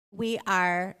We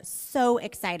are so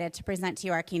excited to present to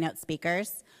you our keynote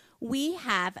speakers. We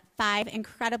have 5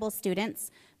 incredible students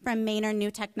from Manor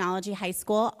New Technology High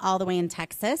School all the way in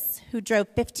Texas who drove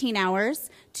 15 hours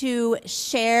to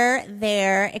share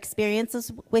their experiences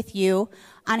with you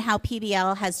on how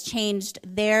PBL has changed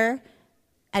their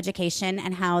education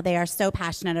and how they are so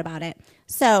passionate about it.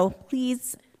 So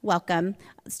please welcome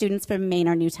students from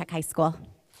Manor New Tech High School.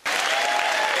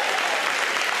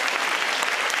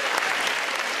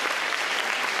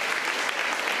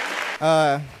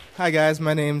 Hi guys,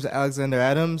 my name's Alexander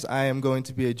Adams. I am going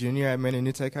to be a junior at Manor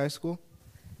New Tech High School.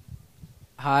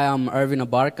 Hi, I'm Irvin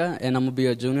Abarca, and I'm going to be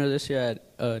a junior this year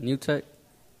at New Tech.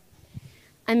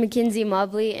 I'm Mackenzie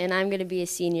Mobley, and I'm going to be a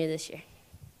senior this year.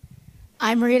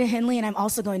 I'm Marita Henley, and I'm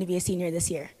also going to be a senior this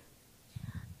year.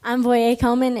 I'm Voye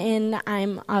Coleman, and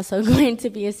I'm also going to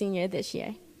be a senior this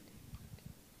year.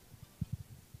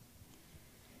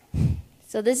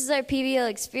 So this is our PBL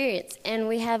experience, and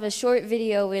we have a short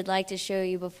video we'd like to show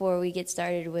you before we get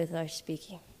started with our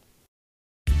speaking.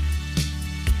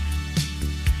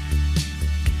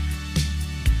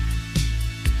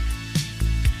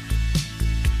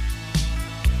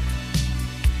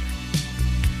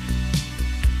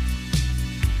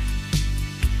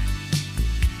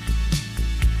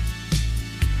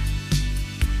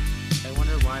 I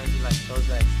wonder why he chose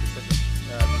that specific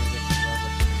music as well.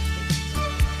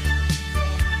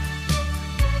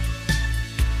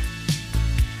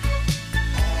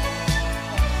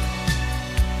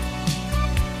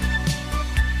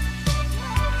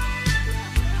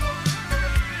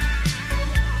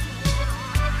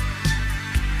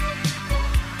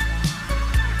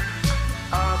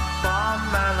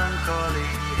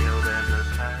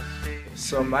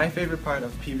 So my favorite part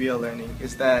of PBL learning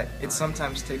is that it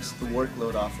sometimes takes the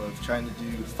workload off of trying to do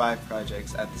 5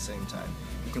 projects at the same time.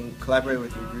 You can collaborate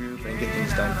with your group and get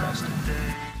things done faster.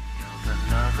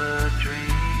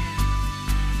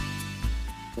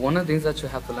 One of the things that you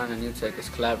have to learn in New Tech is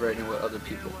collaborating with other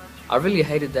people. I really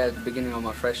hated that at the beginning of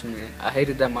my freshman year. I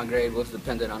hated that my grade was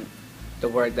dependent on the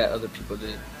work that other people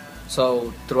did.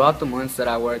 So throughout the months that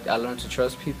I worked, I learned to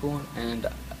trust people and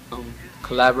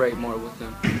collaborate more with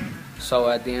them. So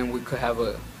at the end, we could have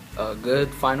a good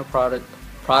final product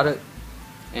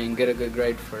and get a good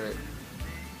grade for it.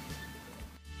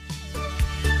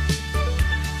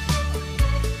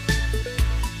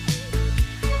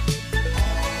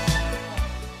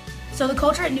 So the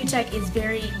culture at New Tech is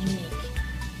very unique.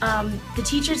 The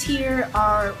teachers here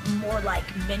are more like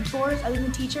mentors other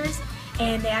than teachers,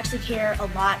 and they actually care a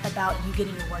lot about you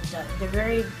getting your work done. They're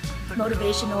very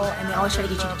motivational, and they always try to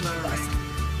get you to do your best.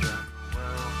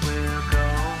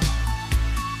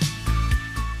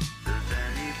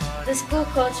 The school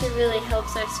culture really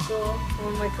helps our school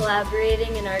when we're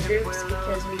collaborating in our groups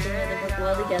because we can really work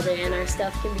well together and our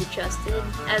stuff can be trusted.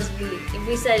 If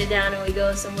we set it down and we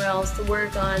go somewhere else to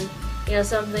work on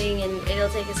something and it'll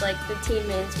take us like 15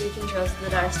 minutes, we can trust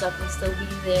that our stuff will still be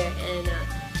there, and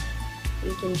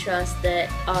we can trust that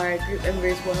our group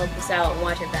members will help us out and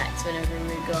watch our backs whenever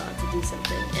we go out to do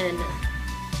something. And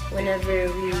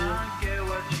whenever we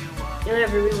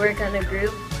work on a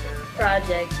group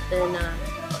project, then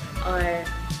our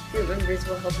group members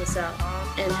will help us out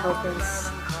and help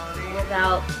us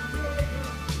without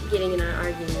getting in our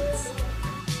arguments.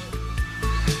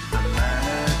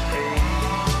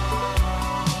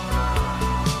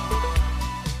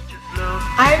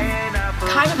 I've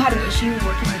kind of had an issue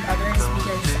working with others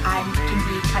because I can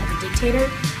be kind of a dictator,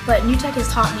 but New Tech has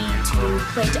taught me to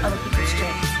play to other people's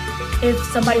strengths. If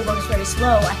somebody works very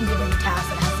slow, I can give them a task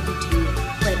that has to be due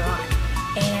later on.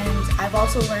 And I've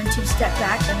also learned to step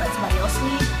back and let somebody else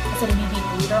lead instead of me being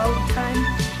a leader all the time.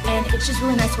 And it's just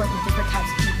really nice to work with different types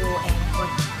of people and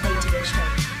play to their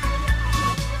strengths.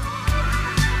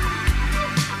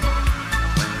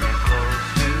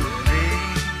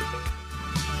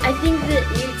 I think that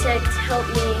New Tech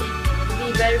helped me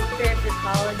be better prepared for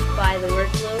college by the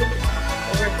workload.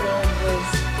 The workload was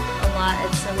a lot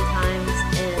at some times,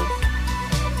 and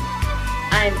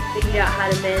I figured out how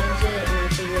to manage it, and I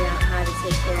figured out how to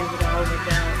take care of it all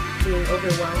without being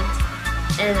overwhelmed.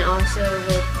 And also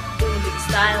with the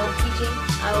style of teaching,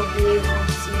 I will be able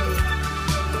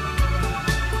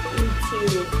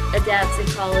to adapt to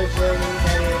college learning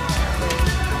better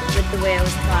with the way I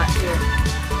was taught here.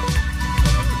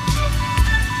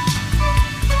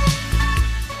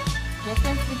 The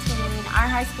difference between our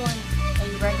high school and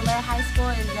a regular high school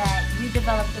is that you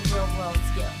develop the real world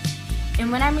skills. And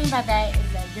what I mean by that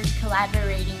is that you're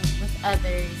collaborating with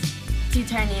others to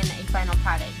turn in a final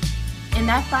product. In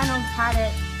that final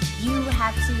product, you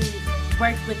have to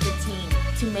work with the team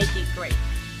to make it great.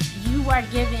 You are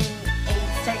giving a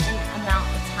certain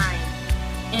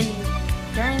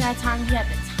that time, you have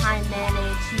to time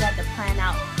manage, you have to plan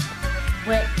out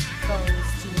what goes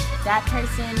to that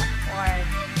person or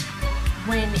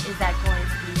when is that going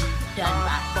to be done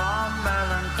by.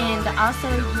 And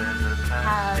also you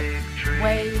have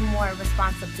way more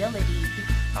responsibility.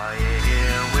 Are you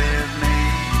here with me?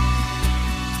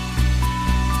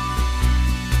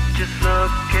 Just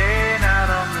looking out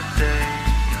on the day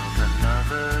of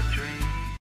another dream.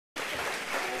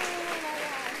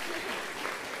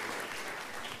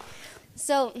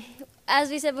 So, as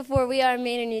we said before, we are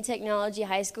Manor New Technology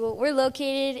High School. We're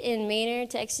located in Manor,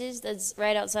 Texas. That's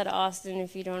right outside of Austin,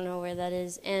 if you don't know where that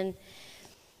is. And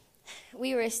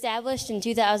we were established in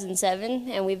 2007,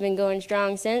 and we've been going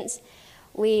strong since.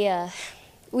 We've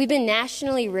been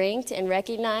nationally ranked and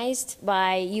recognized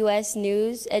by U.S.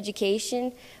 News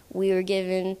Education. We were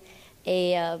given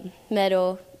a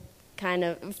medal, kind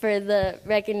of, for the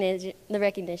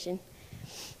recognition.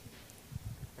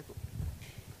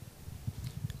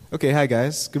 Okay, hi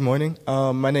guys, good morning.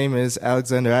 My name is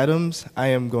Alexander Adams. I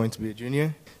am going to be a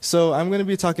junior. So I'm going to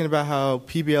be talking about how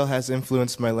PBL has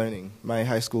influenced my learning, my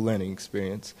high school learning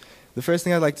experience. The first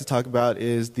thing I'd like to talk about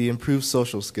is the improved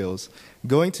social skills.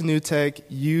 Going to New Tech,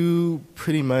 you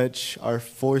pretty much are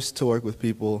forced to work with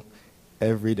people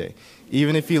every day.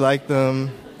 Even if you like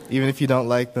them, even if you don't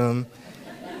like them,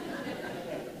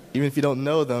 even if you don't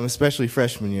know them, especially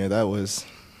freshman year, that was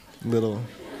a little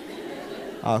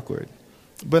awkward.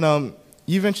 But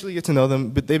you eventually get to know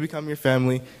them, but they become your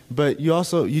family. But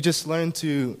you just learn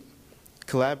to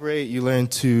collaborate. You learn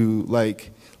to,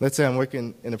 like, let's say I'm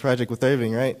working in a project with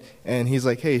Irving, right? And he's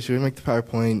like, hey, should we make the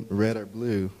PowerPoint red or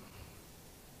blue?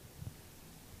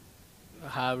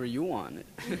 However you want it.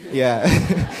 Yeah.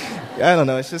 I don't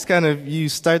know. It's just kind of, you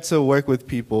start to work with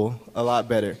people a lot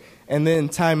better. And then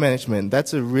time management.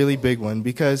 That's a really big one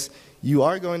because you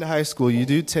are going to high school. You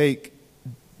do take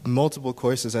multiple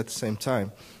courses at the same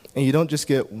time. And you don't just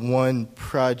get one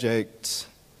project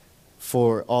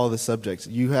for all the subjects.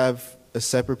 You have a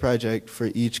separate project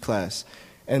for each class.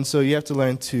 And so you have to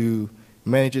learn to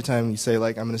manage your time. You say,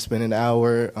 like, I'm going to spend an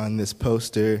hour on this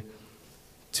poster,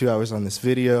 2 hours on this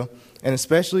video. And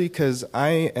especially because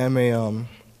I am a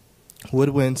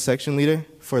woodwind section leader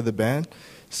for the band.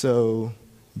 So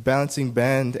balancing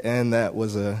band and that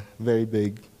was a very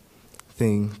big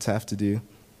thing to have to do.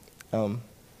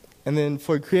 And then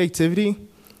for creativity,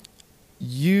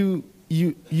 you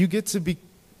get to be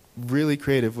really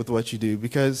creative with what you do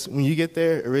because when you get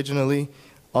there originally,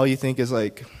 all you think is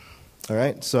like, all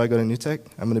right, so I go to New Tech,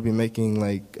 I'm going to be making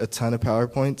like a ton of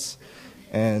PowerPoints,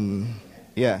 and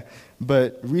yeah.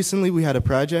 But recently we had a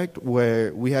project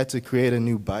where we had to create a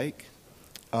new bike,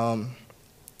 and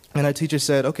our teacher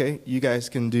said, okay, you guys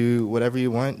can do whatever you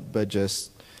want, but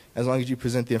just as long as you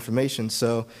present the information.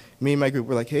 So me and my group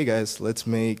were like, hey guys, let's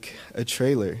make a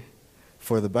trailer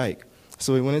for the bike.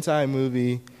 So we went into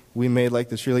iMovie, we made like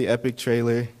this really epic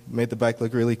trailer, made the bike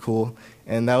look really cool,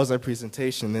 and that was our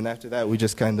presentation. Then after that, we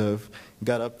just kind of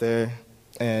got up there,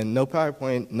 and no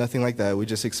PowerPoint, nothing like that. We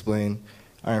just explained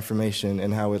our information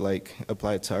and how it like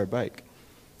applied to our bike.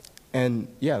 And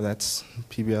yeah, that's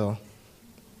PBL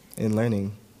in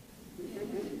learning.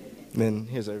 Then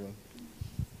here's Irving.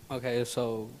 Okay,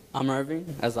 so I'm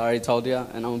Irving, as I already told y'all,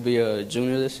 and I'm gonna be a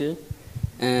junior this year.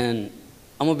 And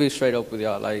I'm gonna be straight up with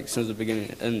y'all, like, since the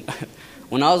beginning. And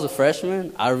when I was a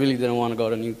freshman, I really didn't want to go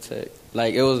to New Tech.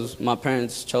 Like, it was, my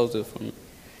parents chose it for me.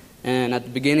 And at the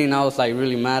beginning, I was, like,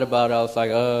 really mad about it. I was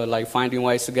like finding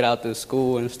ways to get out to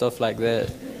school and stuff like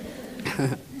that.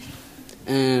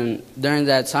 And during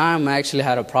that time, I actually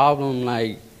had a problem,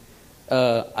 like,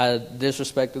 I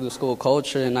disrespected the school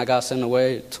culture, and I got sent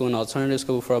away to an alternative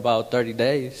school for about 30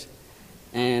 days.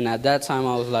 And at that time,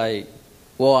 I was like,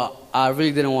 well, I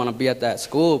really didn't want to be at that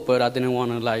school, but I didn't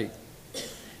want to, like,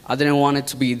 I didn't want it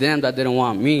to be them that didn't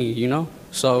want me, you know?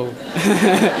 So,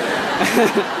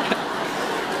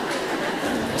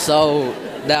 so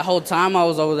that whole time I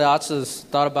was over there, I just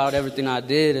thought about everything I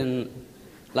did, and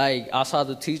like, I saw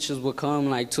the teachers would come,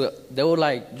 like, they would,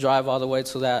 like, drive all the way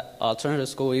to that alternative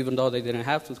school, even though they didn't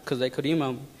have to, because they could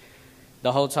email me.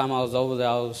 The whole time I was over there,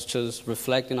 I was just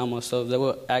reflecting on myself. They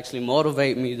would actually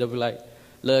motivate me. They'd be like,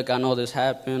 look, I know this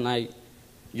happened, like,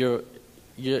 you're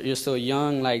still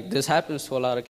young, like, this happens to a lot of